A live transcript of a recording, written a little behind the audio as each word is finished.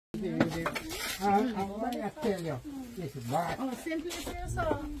I tell you, this is bad. Oh, simply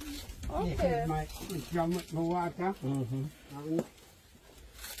so. This Okay. is my drum with my water.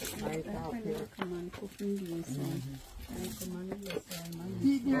 Right out here. Come on, cooking these. Come on,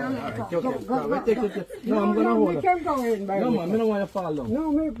 No, I'm going to hold it. Can go in by No, man, I don't want to fall down.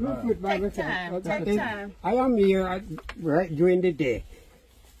 No, me put by Take time, take time. I am here right during the day.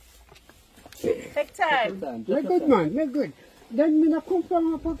 Take time. We're good, man. We're good. Then me not come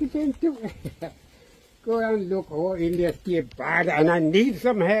from a pocket and too. Go and look, oh, India stay bad, and I need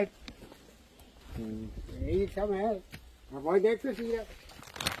some help. I need some help. I want them to see that.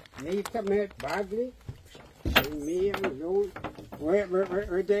 Need some help badly. And me and you, where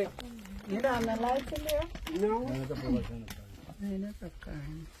they? You don't have no light in there? No.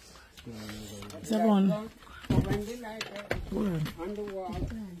 It's a one. When the light on the wall,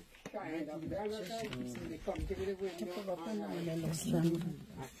 shine up there, they come to the window.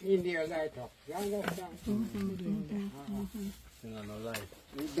 India light up. You understand? No light.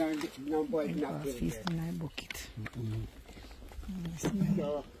 We don't, no boy not getting there. My bucket.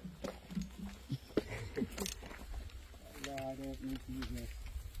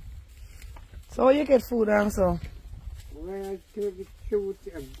 So you get food also? Well, to the truth,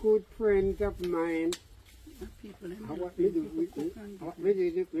 a good friend of mine. What we do,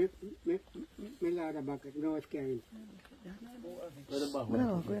 me lad a bucket, no it's carrying.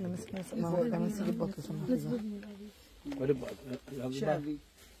 No, go ahead, let me see the bucket. What about Shelby.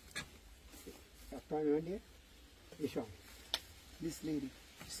 That's one there? This one. This lady.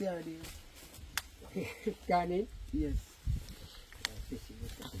 See her there? Gone in? Yes.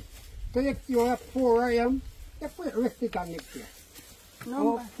 So if you have 4 a.m., that's where rest it on next year.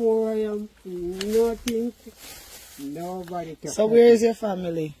 No. 4 a.m., nothing, nobody can. So where is your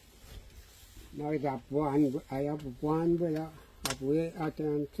family? Now I have one brother up way out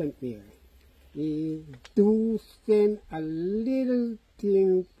on St. Mary. He do send a little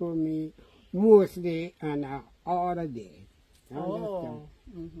thing for me mostly on an other day. Oh.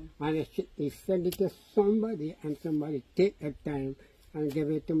 And he send it to somebody and somebody take the time and give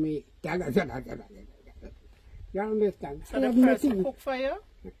it to me. You understand? So the person cook for you?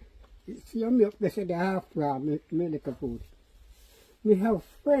 See, milk, they say they have from me little food. We have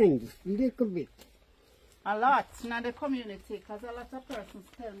friends, little bit. A lot in the community, because a lot of persons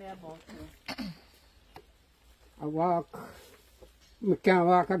tell me about you. I walk, we can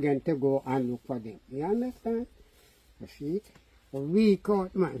walk again to go and look for them. You understand? You see it? A week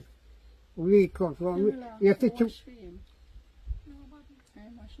out, man. A week out from me. You have to choose.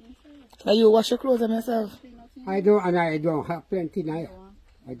 Can you wash your clothes on yourself? I don't have plenty now.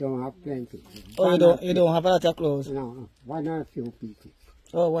 I don't have plenty. Oh, you don't have a lot of clothes? No, one or few pieces.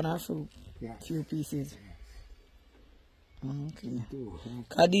 Oh, one or few? Yeah. Few pieces. Okay.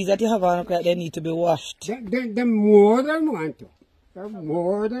 Because these that you have on, they need to be washed. They more than want to. They're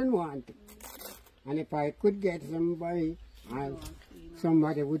more than want to. And if I could get somebody,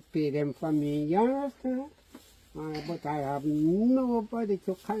 somebody would pay them for me, you understand? But I have nobody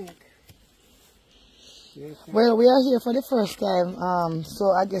to connect. Yes, well, we are here for the first time,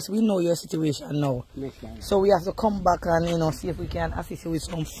 so I guess we know your situation now. yes, So we have to come back and see if we can assist you with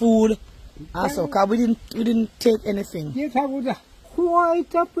some food. Also, because we didn't take anything. yes, I would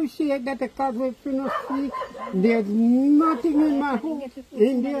quite appreciate that because we finish see there's nothing in my home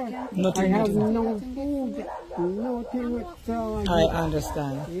in there. Nothing. I have no food, nothing at all. I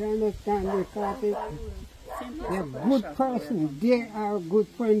understand. You understand? Because they're good person. They are good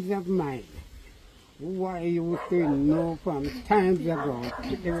friends of mine. Why you to know from times ago,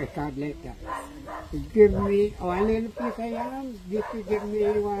 put the record like that. Give me one little piece of yam, this you give me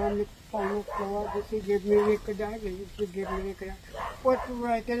 1 pound of flour, this you give me record, this you give me record. What's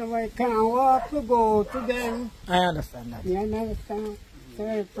right and I can't walk to go to them. I understand that. You understand? So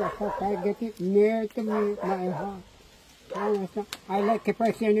if I get it near to me, my heart. I like if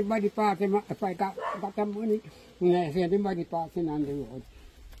I see anybody passing, if I got the money, when I see anybody passing on the road,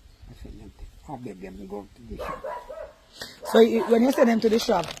 I send them. I beg them to go to the shop. So when you send them to the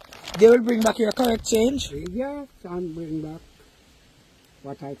shop, they will bring back your correct change? Yes, and bring back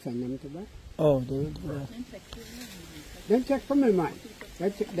what I send them to buy. Oh, they will do that. They check for me, man. They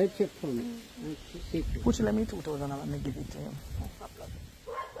check for me. Put you let me 2,000 and let me give it to you.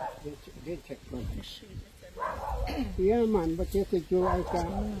 They check for me. Yeah, man, but you said you I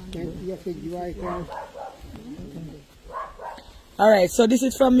can. Alright, so this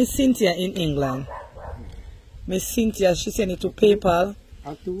is from Miss Cynthia in England. Miss Cynthia, she sent it to PayPal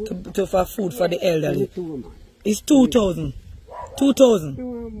for food for the elderly. It's 2,000. 2,000.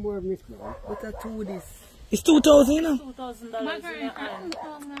 What are two this? It's 2,000, you know?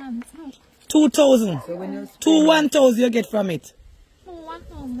 $2,000. 2,000. So when you 1,000 you get from it.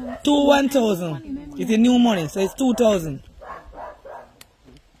 1,000. It's a new money, so it's 2,000.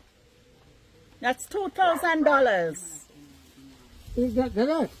 That's $2,000. Is that the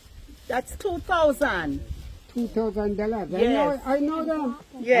rest? That's $2,000. $2,000. Yes. I know them.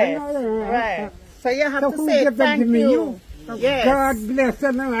 Yes, I know them. right. So you have So to who say gave them thank to me? you. Yes. God bless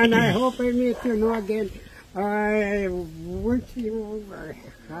them, and I hope I meet you know again. I wish you a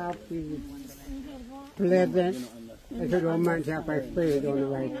happy, pleasant. If you don't mind, I pray it on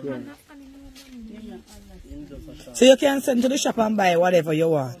right here. So you can send to the shop and buy whatever you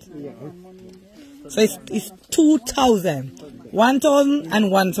want. Yeah. So it's 2,000. 1,000 and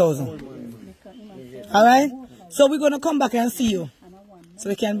 1,000. Alright? So we're going to come back and see you. So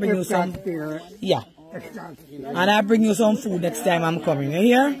we can bring you some. Yeah. And I'll bring you some food next time I'm coming. You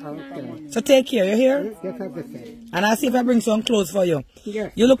hear? Okay. So take care. You hear? Yes, as I say. And I'll see if I bring some clothes for you.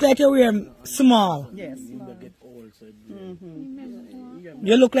 Yes. You look like you wear small. Yes.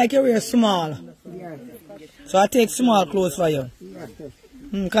 You look like you wear small. Yes. So I'll take small clothes for you. Yes.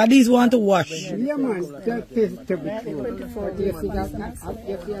 Because these want to wash. Yeah, man, that is to be true. But you see that,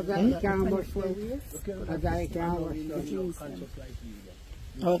 you see that can wash as I can wash.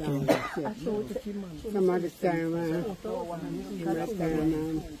 Okay. Some of the time,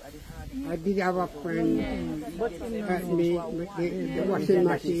 I did have a friend at me with the washing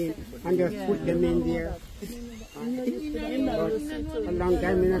machine and just put them in there. But a long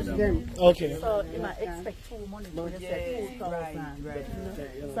time in them. Okay. So you might expect 2 money, but you said 2,000.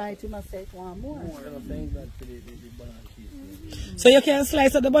 Right. So you must say 1 more. So you can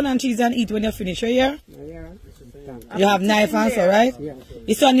slice up the banana cheese and eat when you finish, you hear? Yeah. You have knife and so, right? Yeah.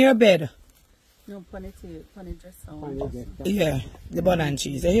 It's on your bed. No, funny dress on. Yeah, the banana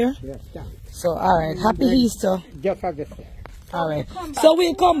cheese, you hear? Yes, thanks. So, alright, happy Easter. Just as I say. Alright, so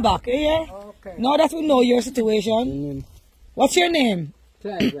we'll come back, you hear? Okay. Now that we know your situation, what's your name?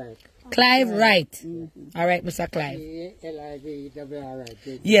 Clive, right. Clive Wright. Alright, Mr. Clive.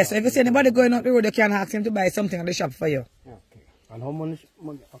 Clive. Yes, so if you see anybody going up the road, you can ask him to buy something at the shop for you. Okay. And how much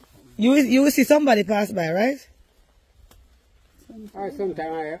money? You will see somebody pass by, right?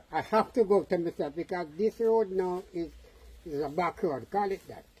 Sometimes I have to go to myself because this road now is a back road, call it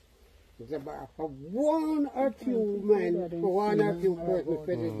that. It's about for one or two men, for one or two persons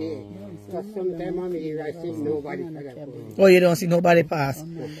for the day. So sometimes I'm here, I see nobody for that person. Oh, you don't see nobody pass.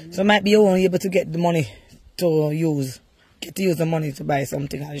 So might be you won't be able to get the money to use. Get to use the money to buy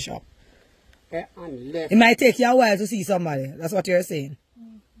something at the shop. Unless It might take you a while to see somebody. That's what you're saying.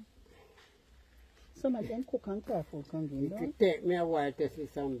 Some of them cook and care food come in, it could take me a while to see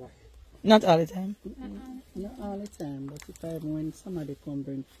somebody. Not all the time. Not all the time, but if I when somebody come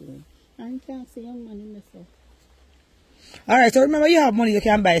bring food. I can't see young man in myself. Alright, so remember you have money, you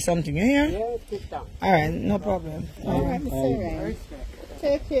can buy something, you hear? Yeah, sit down. Alright, no problem. Alright, Mr. Wright.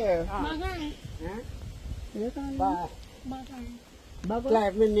 Take care. Bye.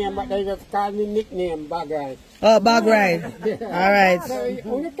 Clive, my name, but they just call me nickname, Bagay. Oh, bag ride. Alright.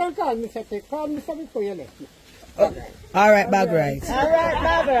 You can call me something. Call me something before you left me. Alright, bag ride. Alright,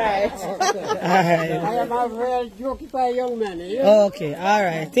 bye-bye. Alright. I am a very jokey young man. You know? Okay,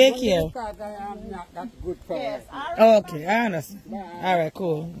 alright. Take care. Because I am not that good for Yes, it. Okay, I understand. Alright,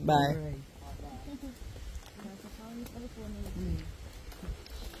 cool. Bye.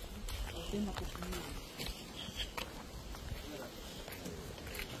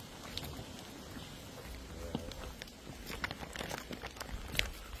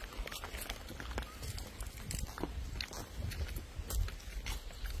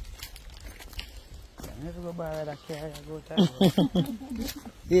 Never go buy that carrier, go to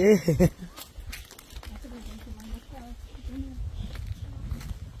Yeah.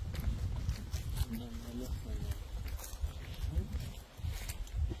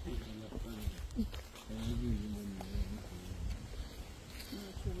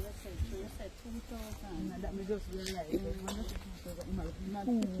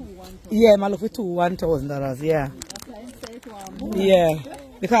 Yeah, I look for $1,000, yeah. Yeah.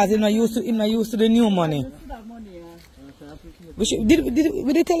 Because he's not used to the new money. Did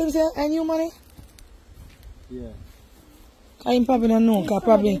they tell him say a new money? Yeah. I probably don't know.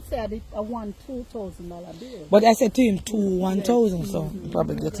 Probably. said I want $2,000 bill. But I said to him 1,000, so he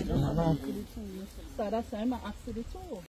probably get it. So that's why I'm asking the two.